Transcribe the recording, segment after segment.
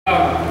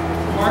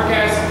Mark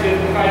asked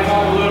if I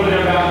talk a little bit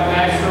about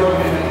backstroke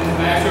and the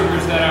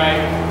backstrokers that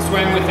I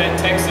swam with at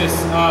Texas.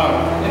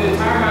 In the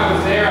time I was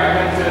there, I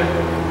got to,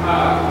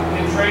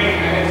 in training,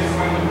 I got to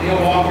swim with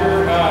Neil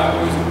Walker,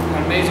 who was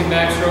an amazing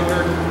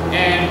backstroker,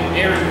 and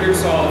Aaron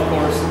Pearsall, of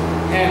course,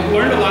 and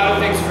learned a lot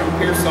of things from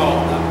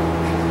Pearsall.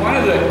 One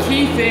of the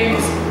key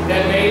things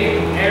that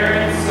made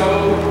Aaron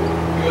so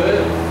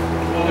good,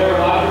 well, there are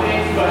a lot of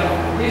things, but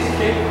his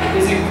kick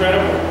is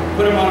incredible.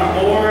 Put him on a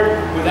board,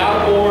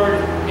 without a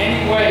board,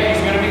 any way, he's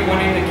going to be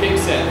winning the kick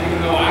set,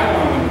 even though I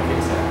want to win the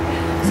kick set.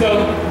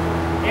 So,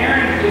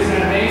 Aaron is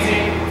an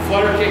amazing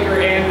flutter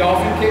kicker and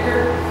dolphin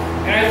kicker,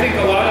 and I think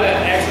a lot of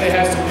that actually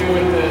has to do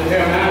with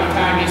the amount of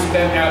time he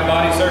spent out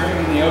body surfing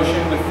in the ocean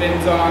with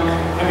fins on.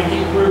 I mean,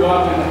 he grew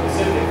up in the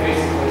Pacific,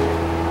 basically.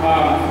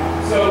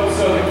 So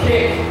the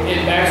kick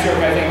in backstroke,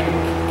 I think,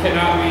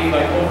 cannot be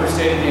like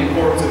overstated, the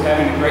importance of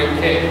having a great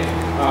kick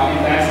in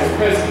backstroke.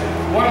 Because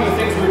one of the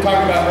things we were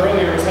talking about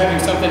earlier is having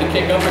something to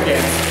kick up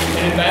against.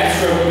 And in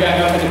backstroke, we've got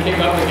nothing to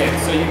kick up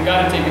against. So you've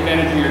got to take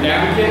advantage of your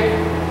down kick.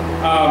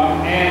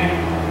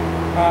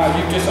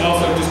 You've just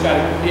also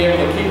got to be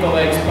able to keep the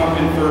legs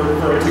pumping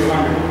for a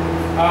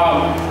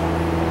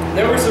 200.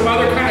 There were some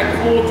other kind of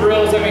cool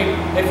drills. I mean,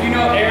 if you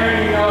know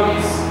Aaron, you know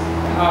he's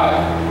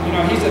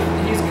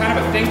kind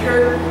of a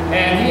thinker,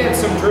 and he had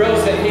some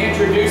drills that he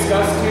introduced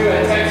us to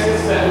at Texas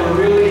that were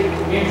really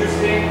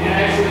interesting. And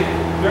actually,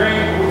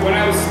 when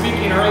I was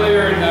speaking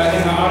earlier in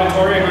the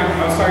auditorium,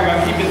 I was talking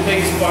about keeping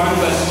things fun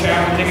but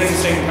challenging at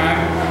the same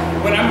time.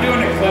 When I'm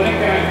doing a clinic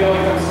and I feel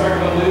like I'm starting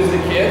to lose the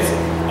kids,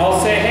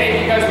 I'll say,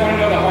 hey, you guys want to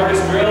know the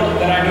hardest drill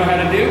that I know how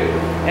to do?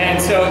 And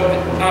so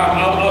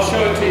I'll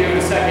show it to you in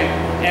a second.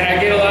 And I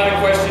get a lot of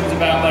questions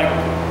about, like,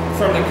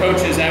 from the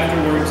coaches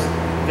afterwards.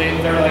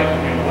 They're like,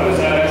 what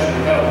does that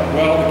actually help?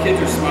 Well, the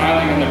kids are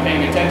smiling and they're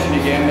paying attention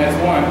again, that's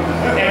one.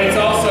 And it's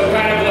also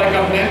kind of like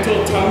a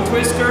mental tongue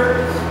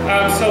twister.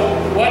 So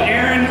what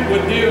Aaron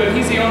would do, and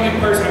he's the only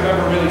person I've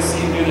ever really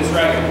seen do this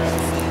right.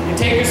 You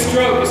take a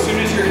stroke, as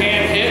soon as your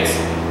hand hits,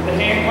 the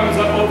hand comes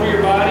up over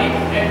your body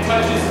and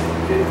touches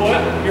the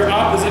foot, your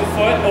opposite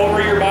foot,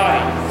 over your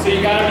body. So you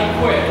gotta be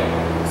quick.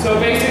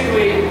 So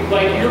basically,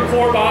 like, your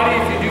core body,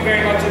 if you do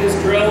very much of this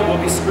drill,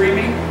 will be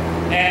screaming.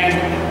 And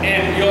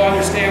you'll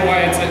understand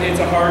why it's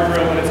a hard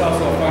drill, but it's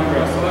also a fun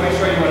drill. So let me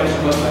show you what it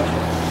should look like.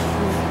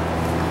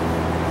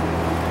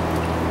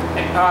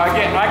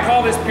 Again, I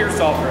call this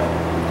Pearsall drill.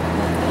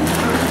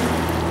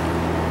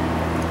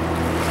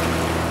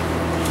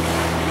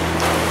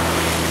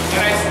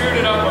 And I screwed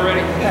it up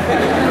already.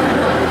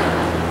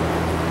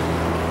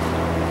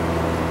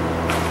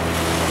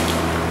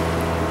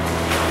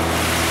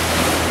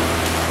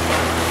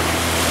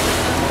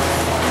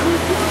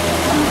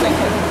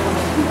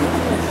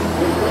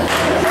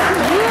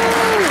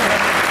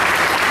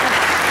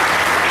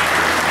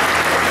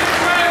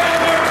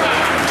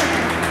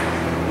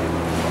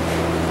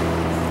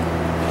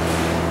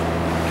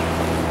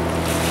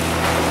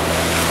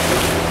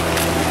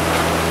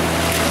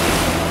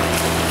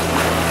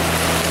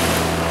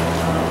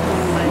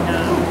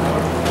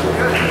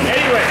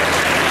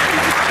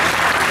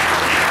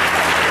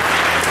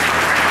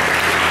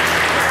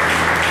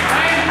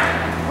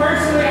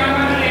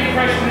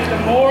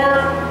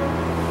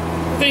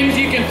 Things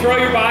you can throw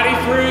your body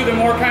through, the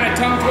more kind of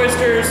tongue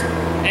twisters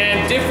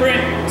and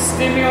different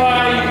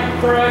stimuli you can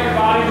throw at your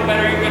body, the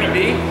better you're going to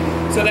be.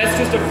 So that's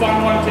just a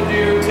fun one to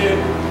do, to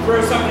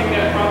throw something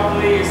that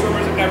probably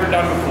swimmers have never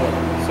done before.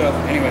 So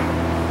anyway,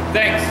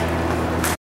 thanks.